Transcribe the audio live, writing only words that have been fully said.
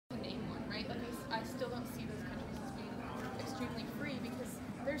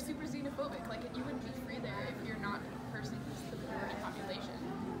xenophobic. Like, you wouldn't be free there if you're not a person who's the majority population,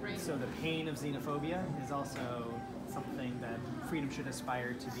 right? So the pain of xenophobia is also something that freedom should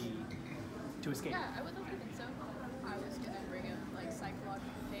aspire to escape. Yeah, I would like to think so. I was going to bring up, like,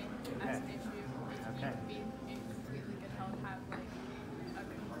 psychological pain as an issue. Okay. You can be in completely good health, have, like, a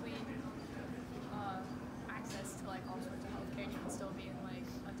complete access to, like, all sorts of healthcare, and you can still be in, like,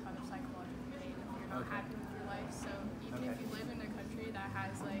 a ton of psychological pain if you're not happy with your life. So even if you live in a country that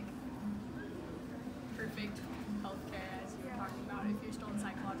has, like, perfect healthcare, as you were talking about, if you're still in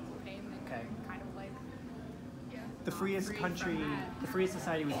psychological pain, then you're kind of, like, the freest country, the freest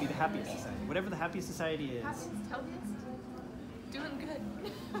society would be the happiest society. Whatever the happiest society is. Happiest, healthiest, doing good.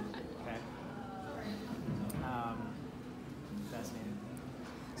 Okay. Fascinating.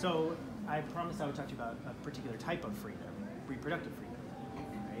 So I promised I would talk to you about a particular type of freedom, reproductive freedom,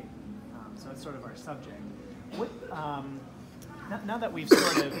 right? So that's sort of our subject. What, now that we've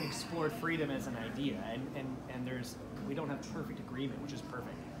sort of explored freedom as an idea, and we don't have perfect agreement, which is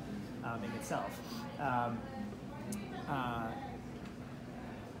perfect in itself.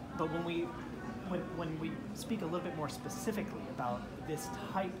 But when we speak a little bit more specifically about this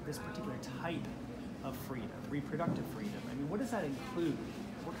particular type of freedom, reproductive freedom, I mean, what does that include?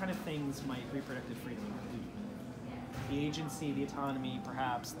 What kind of things might reproductive freedom include? The agency, the autonomy,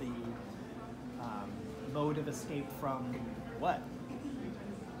 perhaps the mode of escape from what?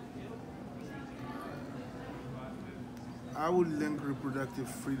 I would link reproductive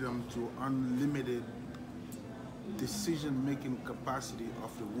freedom to unlimited decision-making capacity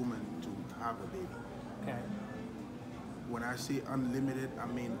of the woman to have a baby. Okay. When I say unlimited, I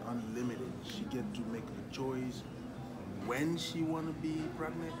mean unlimited. She get to make the choice when she want to be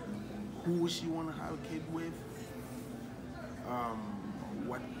pregnant, who she want to have a kid with,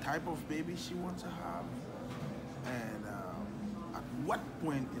 what type of baby she wants to have, and at what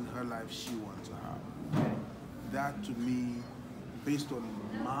point in her life she wants to have. That to me, based on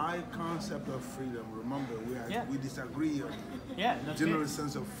my concept of freedom, remember we disagree on the general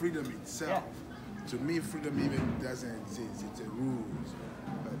sense of freedom itself. Yeah. To me, freedom even doesn't exist, it's a rules.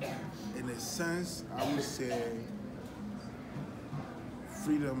 But in a sense, I would say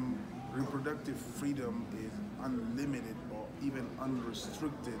freedom, reproductive freedom is unlimited or even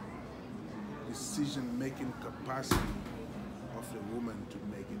unrestricted decision-making capacity of the woman to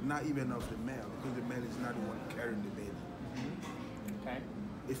make it, not even of the male, because the male is not the one carrying the baby. Okay.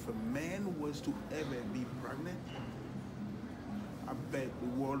 If a man was to ever be pregnant, I bet the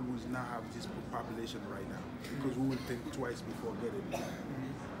world would not have this population right now, because we would think twice before getting it.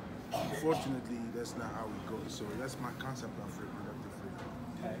 Unfortunately, that's not how it goes. So that's my concept of reproductive freedom.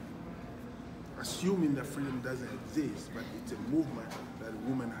 Okay. Assuming that freedom doesn't exist, but it's a movement that a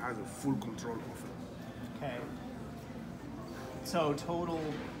woman has a full control of it. Okay. So total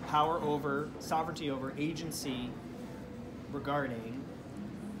power over, sovereignty over, agency regarding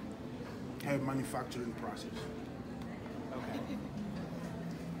her manufacturing process. Okay.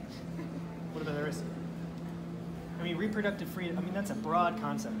 What about the rest? I mean, reproductive freedom, I mean, that's a broad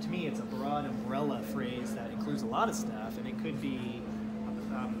concept. To me, it's a broad umbrella phrase that includes a lot of stuff, and it could be,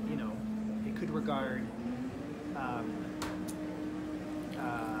 it could regard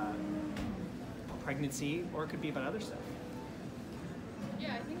pregnancy, or it could be about other stuff.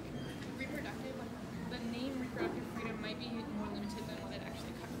 Yeah, I think reproductive, the name reproductive freedom might be more limited than what it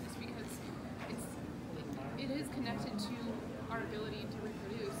actually covers, because it is connected to our ability to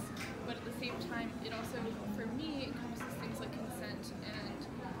reproduce, but at the same time, it also, for me, encompasses things like consent and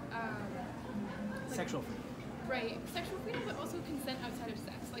sexual freedom. Right, sexual freedom, but also consent outside of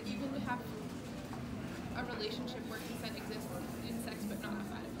sex. Like, you can have a relationship where consent exists in sex, but not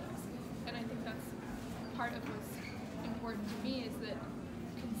outside of sex. And I think that's part of what's important to me, is that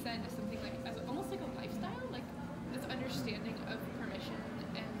consent is something like, as almost like a lifestyle, like this understanding of permission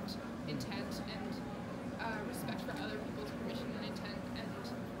and intent and respect for other people's permission and intent, and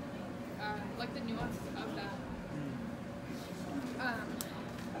like the nuances of that.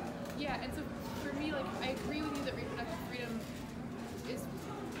 Yeah, and so for me, like, I agree with you that reproductive freedom is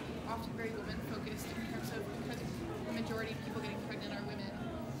often very women-focused in terms of, because the majority of people getting pregnant are women.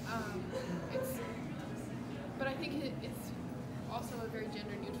 But I think it's also a very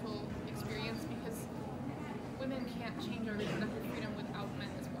gender-neutral experience, because women can't change our reproductive freedom without men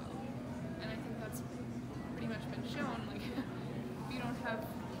as well. And I think that's pretty much been shown. Like, if you don't have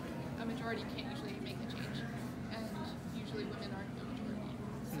a majority, you can't usually make the change, and usually women aren't the majority.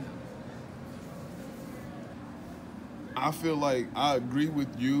 So I feel like I agree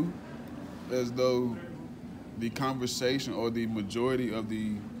with you, as though the conversation or the majority of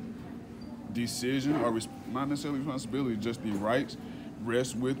the decision, or not necessarily responsibility, just the rights,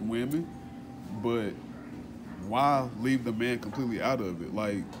 rest with women, but why leave the man completely out of it?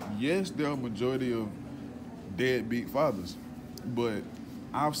 Like, yes, there are a majority of deadbeat fathers, but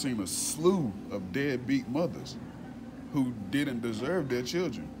I've seen a slew of deadbeat mothers who didn't deserve their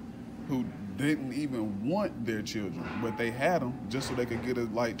children, who didn't even want their children, but they had them just so they could get a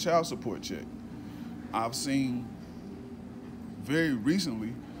like child support check. I've seen very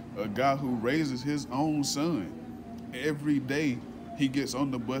recently a guy who raises his own son. Every day he gets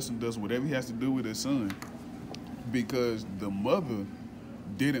on the bus and does whatever he has to do with his son because the mother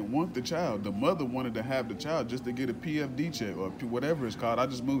didn't want the child. The mother wanted to have the child just to get a PFD check or whatever it's called. I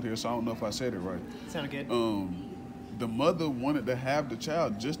just moved here, so I don't know if I said it right. Sounded good. The mother wanted to have the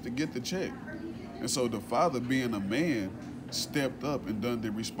child just to get the check. And so the father, being a man, stepped up and done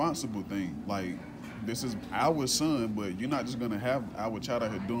the responsible thing. Like, this is our son, but you're not just going to have our child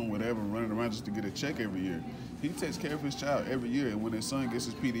out here doing whatever, running around just to get a check every year. He takes care of his child every year, and when his son gets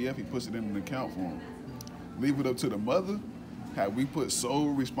his PDF, he puts it in an account for him. Leave it up to the mother. Had we put sole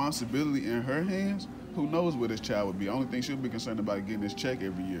responsibility in her hands, who knows where this child would be. The only thing she'll be concerned about is getting this check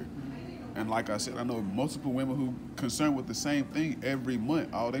every year. And like I said, I know multiple women who concerned with the same thing every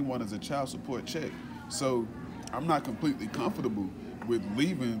month. All they want is a child support check. So I'm not completely comfortable with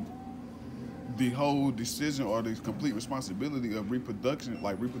leaving the whole decision or the complete responsibility of reproduction,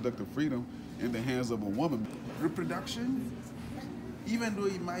 like reproductive freedom, in the hands of a woman. Reproduction, even though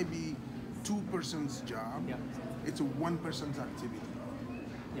it might be two persons' job, Yeah. it's a one person's activity.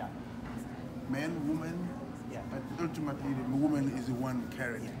 Yeah. Man, woman, Yeah. but ultimately the woman is the one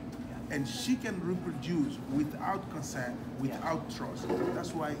carrying it. And she can reproduce without consent, without trust.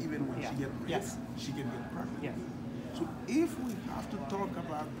 That's why even when she gets raped, she can get pregnant. Yeah. So if we have to talk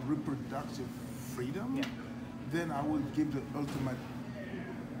about reproductive freedom, then I will give the ultimate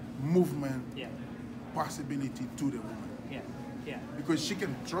movement possibility to the woman. Yeah. Yeah. Because she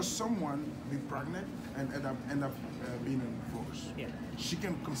can trust someone, be pregnant, and end up being divorced. Yeah. She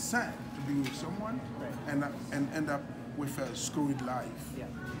can consent to be with someone, and end up with a screwed life,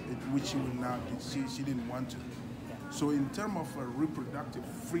 which she will not. She didn't want to. So in terms of reproductive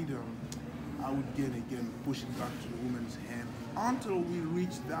freedom, I would again push it back to the woman's hand until we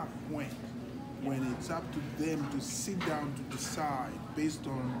reach that point when it's up to them to sit down to decide based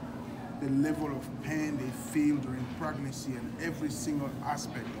on the level of pain they feel during pregnancy and every single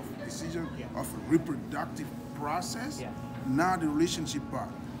aspect of the decision of a reproductive process. Now the relationship part,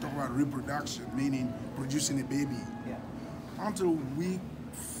 talk about reproduction, meaning producing a baby. Until we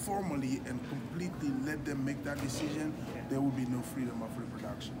formally and completely let them make that decision, there will be no freedom of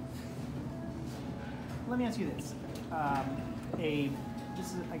reproduction. Let me ask you this.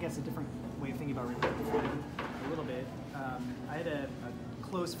 This is, I guess, a different way of thinking about reproductive freedom a little bit. I had a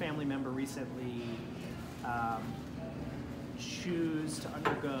close family member recently choose to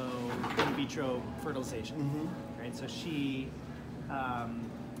undergo in vitro fertilization. Right? So she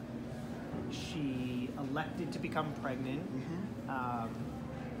elected to become pregnant,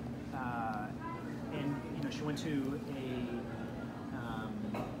 and she went to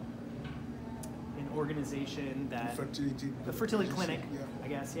an organization that the fertility clinic, I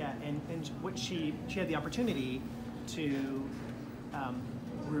guess, and what she had the opportunity to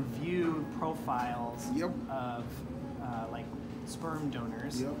review profiles of like sperm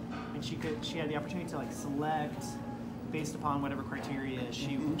donors, and she had the opportunity to like select based upon whatever criteria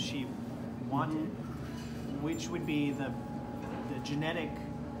she wanted, which would be the genetic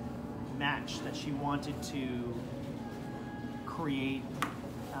match that she wanted to create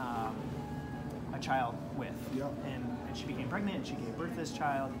a child with. And she became pregnant and she gave birth to this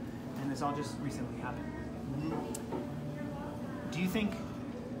child, and this all just recently happened. Do you think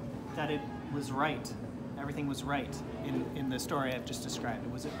that it was right? Everything was right in the story I've just described.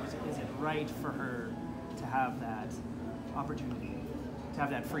 Is it right for her to have that opportunity, to have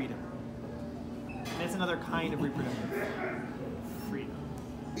that freedom? And it's another kind of reproductive freedom.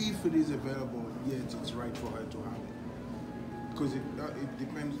 If it is available, yes, it's right for her to have it. Because it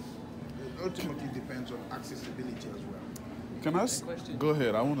depends, it ultimately depends on accessibility as well. Can I go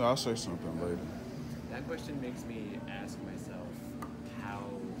ahead? I'll say something later. That question makes me ask myself, how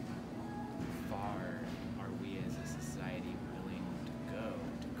far are we as a society willing to go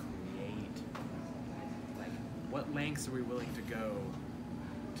to create, like, what lengths are we willing to go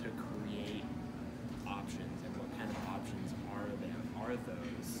to create options, and what kind of options are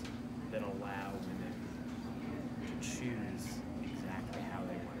those that allow women to choose exactly how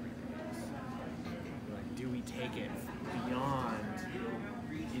they want to reproduce? Like, do we take it beyond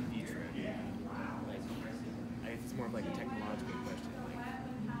in vitro? Like, it's more of like a technological question. Like,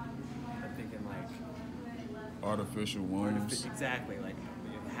 I'm thinking like, artificial wombs. Exactly. Like,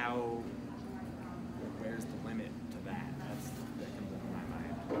 how? Where's the limit to that? That comes up in my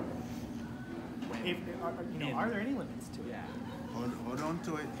mind. Are there any limits to it? Yeah. Hold on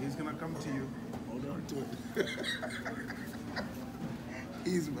to it. He's gonna come to you. Hold on to it.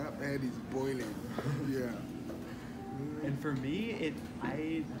 My head is boiling. Yeah. And for me,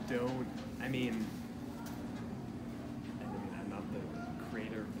 I'm not the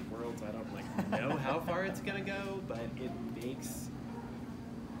creator of the world, so I don't know how far it's gonna go, but it makes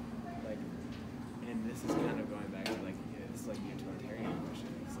and this is kind of going back to it's like the utilitarian question.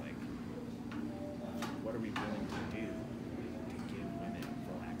 It's like, what are we willing to do to give women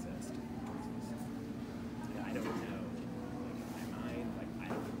full access to choices? I don't know. In my mind, I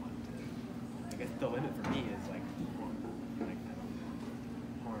don't want to. I guess the limit for me is I don't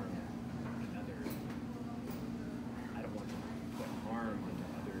harm another. I don't want to put harm onto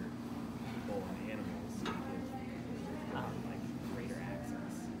other people and animals to give greater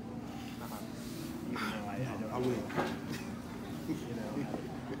access. Even though I don't. I will.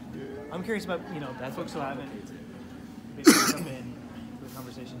 I'm curious about That's folks who what haven't complicates it. maybe jump in the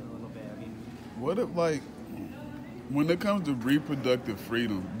conversation a little bit. I mean, What if, when it comes to reproductive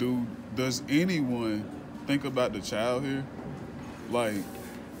freedom, does anyone think about the child here?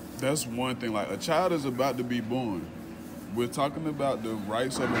 That's one thing. A child is about to be born. We're talking about the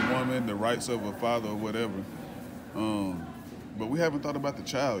rights of a woman, the rights of a father, or whatever. But we haven't thought about the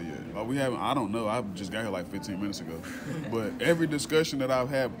child yet. I don't know. I just got here 15 minutes ago. But every discussion that I've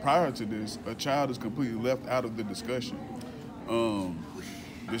had prior to this, a child is completely left out of the discussion.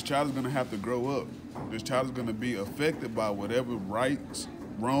 This child is going to have to grow up. This child is going to be affected by whatever rights,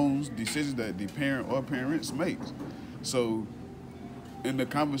 wrongs, decisions that the parent or parents makes. So in the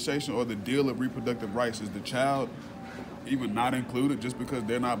conversation or the deal of reproductive rights, is the child even not included just because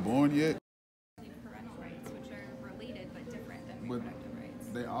they're not born yet? Parental rights, which are related but different than But reproductive rights.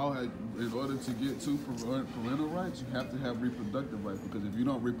 they all have, in order to get to parental rights, you have to have reproductive rights, because if you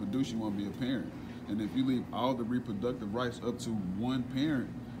don't reproduce, you won't be a parent. And if you leave all the reproductive rights up to one parent,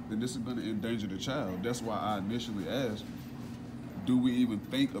 then this is going to endanger the child. That's why I initially asked, do we even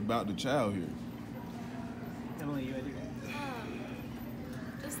think about the child here? Emily, you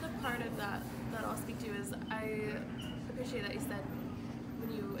Just the part of that I'll speak to is I appreciate that you said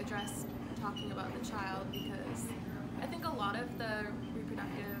when you addressed talking about the child, because I think a lot of the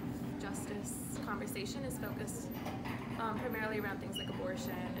reproductive justice conversation is focused primarily around things like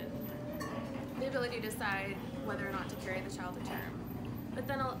abortion and the ability to decide whether or not to carry the child to term. But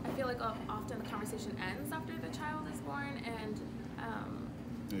then I feel like often the conversation ends after the child is born, and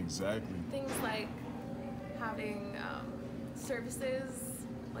Exactly. things like having services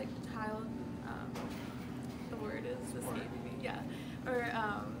like child, the word is escaping me, yeah, or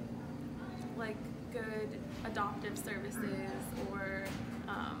like good adoptive services, or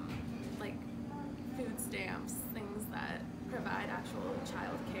like food stamps, things that provide actual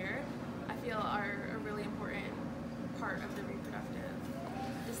child care, I feel are a really important part of the reproductive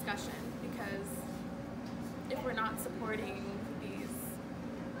discussion, because if we're not supporting these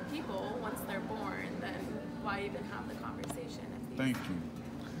people once they're born, then why even have the conversation? Thank you.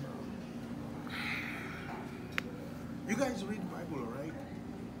 You guys read the Bible, all right?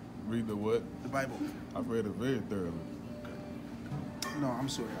 Read the what? The Bible. I've read it very thoroughly. No, I'm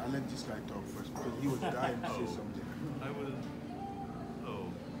sorry. I'll let this guy talk first because he was dying to say something.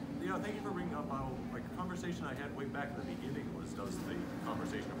 Thank you for bringing up how, a conversation I had way back at the beginning was, does the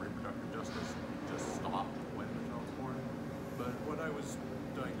conversation of reproductive justice just stop when the child's born? But what I was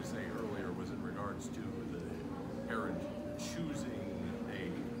trying to say earlier was in regards to the parent choosing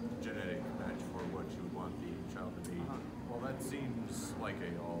a genetic match for what you would want the child to be. Well, that seems like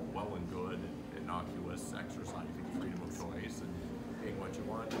a all well and good, innocuous exercising freedom of choice and being what you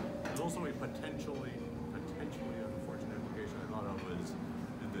want. There's also a potentially unfortunate implication I thought of is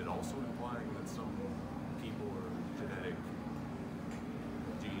that also implying that some people or genetic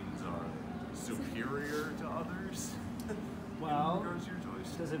genes are superior to others Well, in regards to your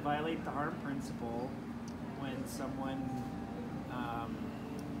choice. does it violate the harm principle when someone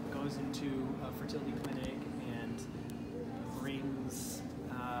goes into a fertility clinic and brings,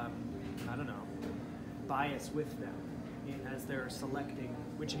 bias with them as they're selecting,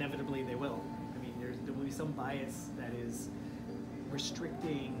 which inevitably they will? I mean, there will be some bias that is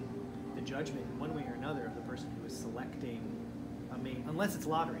restricting the judgment in one way or another of the person who is selecting a mate, unless it's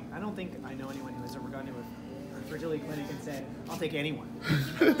lottery. I don't think I know anyone who has ever gone to a fertility clinic and said, "I'll take anyone."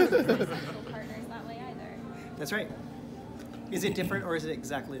 People don't choose their sexual partners that way either. That's right. Is it different or is it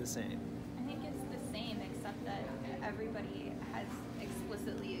exactly the same? I think it's the same, except that everybody has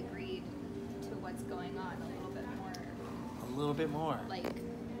explicitly agreed to what's going on a little bit little bit more. like,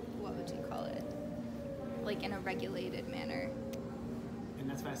 what would you call it? Like in a regulated manner. And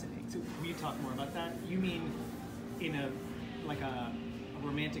that's fascinating. So will you talk more about that? You mean in a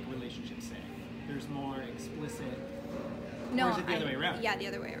romantic relationship, say, there's more explicit, No, or is it the other way around? Yeah, the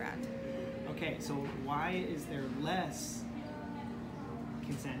other way around. Okay, so why is there less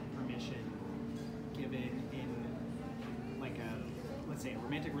consent, permission given in like let's say a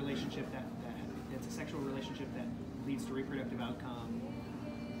romantic relationship that's a sexual relationship that leads to reproductive outcome?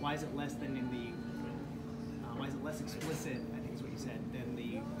 Why is it less than in the why is it less explicit, I think is what you said, than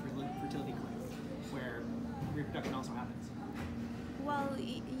the fertility clinic, where reproduction also happens? Well,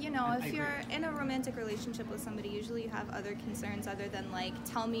 you know, I if agree. you're in a romantic relationship with somebody, usually you have other concerns other than like,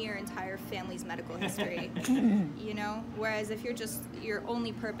 tell me your entire family's medical history, you know? Whereas if you're just, your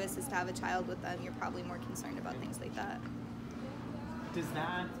only purpose is to have a child with them, you're probably more concerned about things like that. Does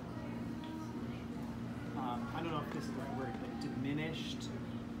that, I don't know if this is the right word, but diminished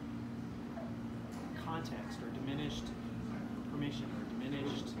context or diminished permission or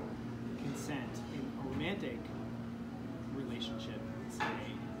diminished consent in a romantic relationship,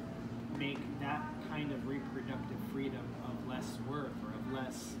 say, make that kind of reproductive freedom of less worth or of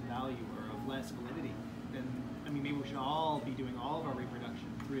less value or of less validity? Then, I mean, maybe we should all be doing all of our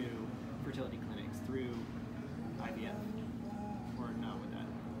reproduction through fertility clinics, through IVF, or not with that?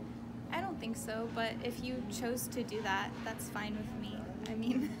 I don't think so, but if you chose to do that, that's fine with me. I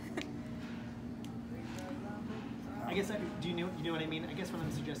mean, I guess, do you know what I mean? I guess what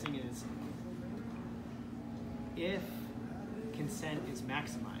I'm suggesting is, if consent is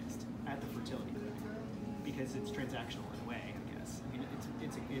maximized at the fertility clinic, because it's transactional in a way, I guess. I mean,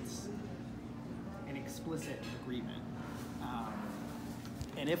 it's an explicit agreement.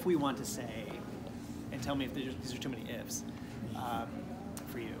 And if we want to say, and tell me if these are too many ifs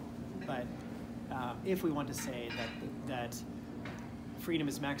for you, but if we want to say that freedom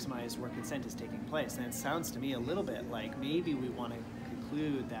is maximized where consent is taking place, then it sounds to me a little bit like maybe we want to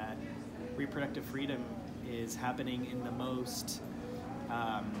conclude that reproductive freedom is happening in the most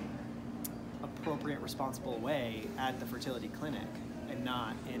appropriate, responsible way at the fertility clinic and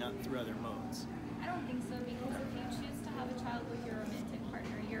not through other modes. I don't think so, because if you choose to have a child with your romantic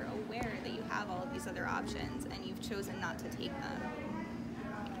partner, you're aware that you have all of these other options and you've chosen not to take them.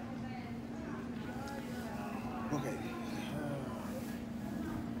 Okay.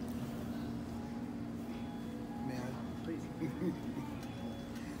 May I? Please.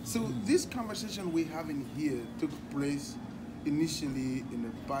 So this conversation we're having here took place initially in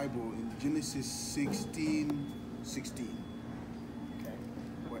the Bible in Genesis 16:16, Okay.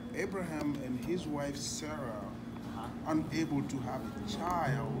 where Abraham and his wife Sarah, unable to have a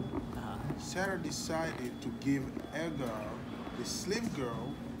child, Sarah decided to give Hagar, the slave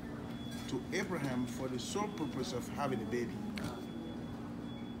girl, to Abraham for the sole purpose of having a baby.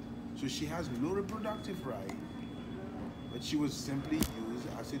 So she has no reproductive right, but she was simply used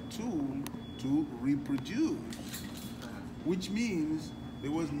as a tool to reproduce, which means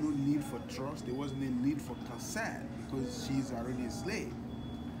there was no need for trust, there was no need for consent, because she's already a slave.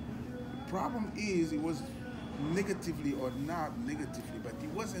 The problem is, it was negatively or not negatively, but it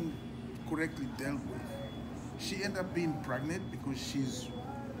wasn't correctly dealt with. She ended up being pregnant because she's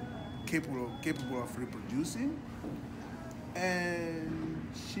capable of reproducing, and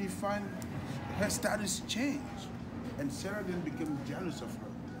she find her status changed, and Sarah then became jealous of her,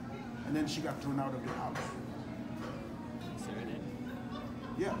 and then she got thrown out of the house. Sarah did.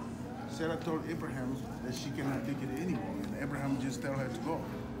 Yeah, Sarah told Abraham that she cannot take it anymore, and Abraham just tell her to go.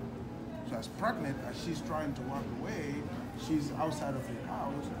 So as pregnant, as she's trying to walk away, she's outside of the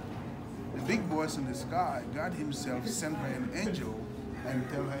house. The big boss in the sky, God himself, sent her an angel and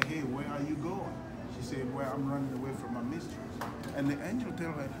tell her, hey, where are you going? She said, well, I'm running away from my mistress. And the angel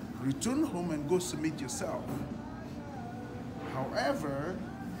tell her, return home and go submit yourself. However,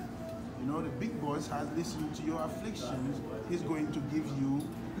 you know, the big boss has listened to your afflictions. He's going to give you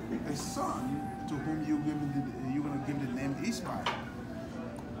a son to whom you're going to give the name Ishmael.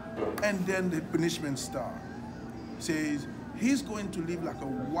 And then the punishment starts. Says, he's going to live like a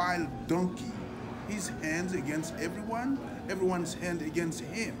wild donkey. His hands against everyone, everyone's hand against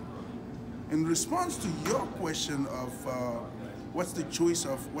him. In response to your question of what's the choice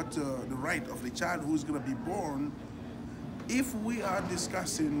of, what's the right of the child who's going to be born, if we are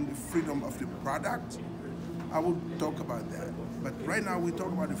discussing the freedom of the product, I will talk about that. But right now we talk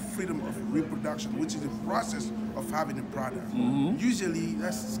about the freedom of reproduction, which is the process of having a product. Usually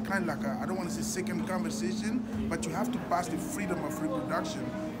that's kind of like I don't want to say second conversation, but you have to pass the freedom of reproduction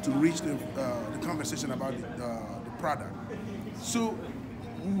to reach the conversation about the product. So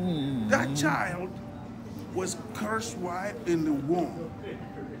that child was cursed while in the womb.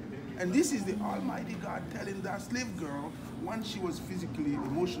 And this is the Almighty God telling that slave girl, once she was physically,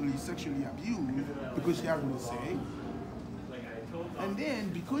 emotionally, sexually abused because she had no say, and then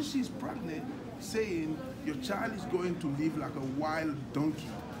because she's pregnant, saying your child is going to live like a wild donkey.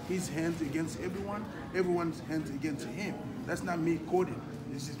 His hands against everyone, everyone's hands against him. That's not me quoting.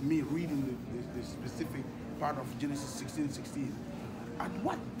 This is me reading the specific part of Genesis 16:16. At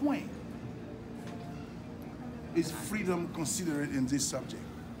what point is freedom considered in this subject?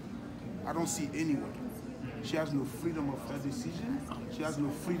 I don't see anywhere. She has no freedom of her decision. She has no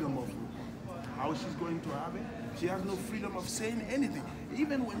freedom of how she's going to have it. She has no freedom of saying anything.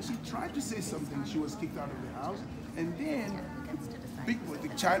 Even when she tried to say something, she was kicked out of the house. And then the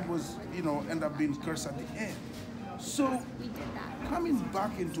child was, end up being cursed at the end. So coming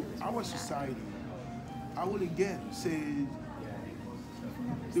back into our society, I will again say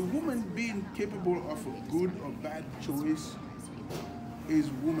the woman being capable of a good or bad choice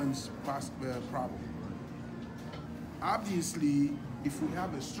is woman's past problem. Obviously, if we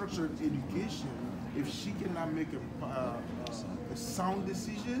have a structured education, if she cannot make a sound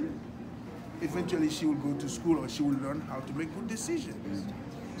decision, eventually she will go to school or she will learn how to make good decisions.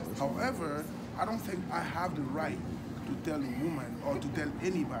 However, I don't think I have the right to tell a woman or to tell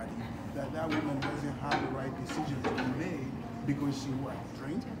anybody that that woman doesn't have the right decision to be made because she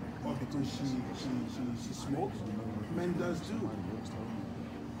drink or because she smokes. Men does too.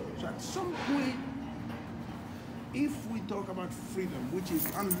 So at some point, if we talk about freedom, which is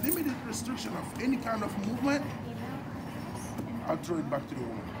unlimited restriction of any kind of movement, I'll throw it back to the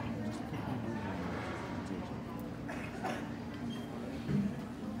woman.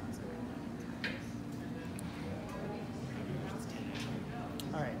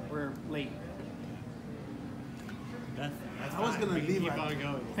 All right, we're late. I was gonna leave at, I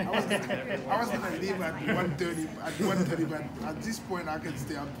was gonna leave at 1:30. At 1:30, but at this point, I can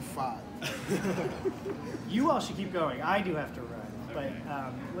stay up to 5. You all should keep going. I do have to run, but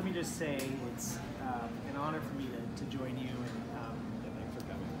let me just say it's an honor for me to join you. And Thanks for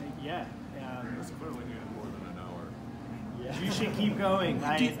coming. yeah, It's clearly needed more than an hour. you should keep going.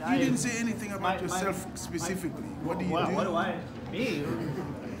 You didn't say anything about yourself specifically. What do you do? What do I? Me?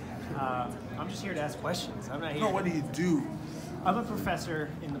 I'm just here to ask questions. I'm not here. No, what do you do? I'm a professor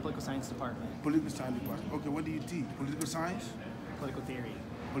in the political science department, Political science department. Okay, what do you teach? Political science? political theory.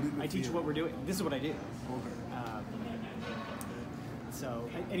 Political I teach theory. what we're doing. This is what I do. Okay.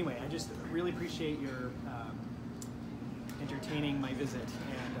 Anyway, I just really appreciate your entertaining my visit,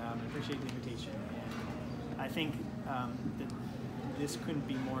 and appreciate the invitation. And I think that this couldn't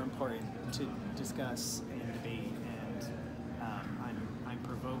be more important to discuss and debate